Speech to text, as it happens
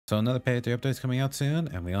So another Payday 3 update is coming out soon,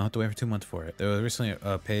 and we don't have to wait for 2 months for it. There was recently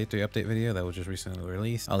a Payday 3 update video that was just recently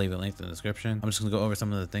released. I'll leave a link in the description. I'm just going to go over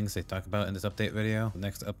some of the things they talk about in this update video. The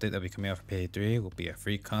next update that'll be coming out for Payday 3 will be a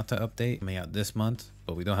free content update coming out this month,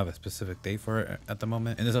 but we don't have a specific date for it at the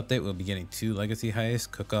moment. In this update, we'll be getting 2 legacy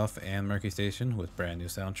heists, cook-off and Mercury Station with brand new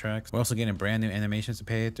soundtracks. We're also getting brand new animations in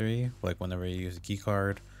Payday 3, like whenever you use a key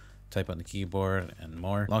card, type on the keyboard, and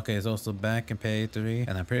more. Locke is also back in Payday 3,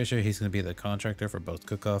 and I'm pretty sure he's going to be the contractor for both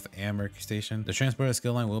Cook-Off and Mercury Station. The transporter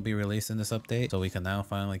skill line will be released in this update, so we can now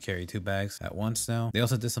finally carry 2 bags at once now. They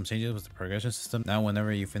also did some changes with the progression system. Now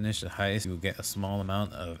whenever you finish the heist, you will get a small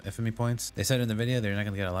amount of infamy points. They said in the video they're not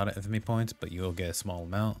going to get a lot of infamy points, but you will get a small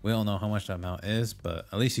amount. We don't know how much that amount is, but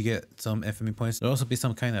at least you get some infamy points. There'll also be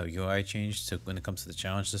some kind of UI change to when it comes to the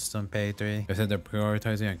challenge system Payday 3. They said they're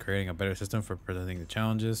prioritizing on creating a better system for presenting the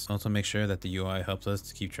challenges. Also make sure that the UI helps us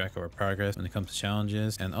to keep track of our progress when it comes to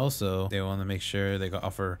challenges, and also they want to make sure they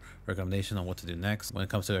offer recommendations on what to do next when it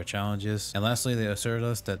comes to their challenges. And lastly, they assured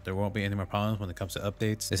us that there won't be any more problems when it comes to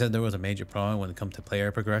updates. They said there was a major problem when it comes to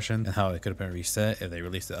player progression and how it could have been reset if they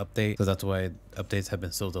released the update, so that's why updates have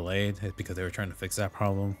been so delayed. It's because they were trying to fix that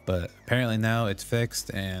problem, but apparently now it's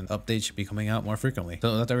fixed and updates should be coming out more frequently.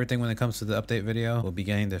 So that's everything when it comes to the update video. We'll be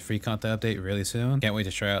getting the free content update really soon. Can't wait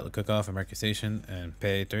to try out the Cook-Off and Mercury Station and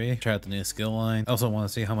Payday 3. Try out the new skill line. Also want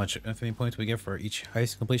to see how much infamy points we get for each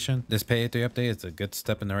heist completion. This Payday 3 update is a good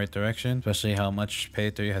step in the right direction, especially how much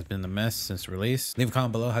Payday 3 has been a mess since release. Leave a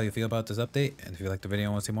comment below how you feel about this update, and if you like the video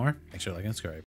and want to see more, make sure to like and subscribe.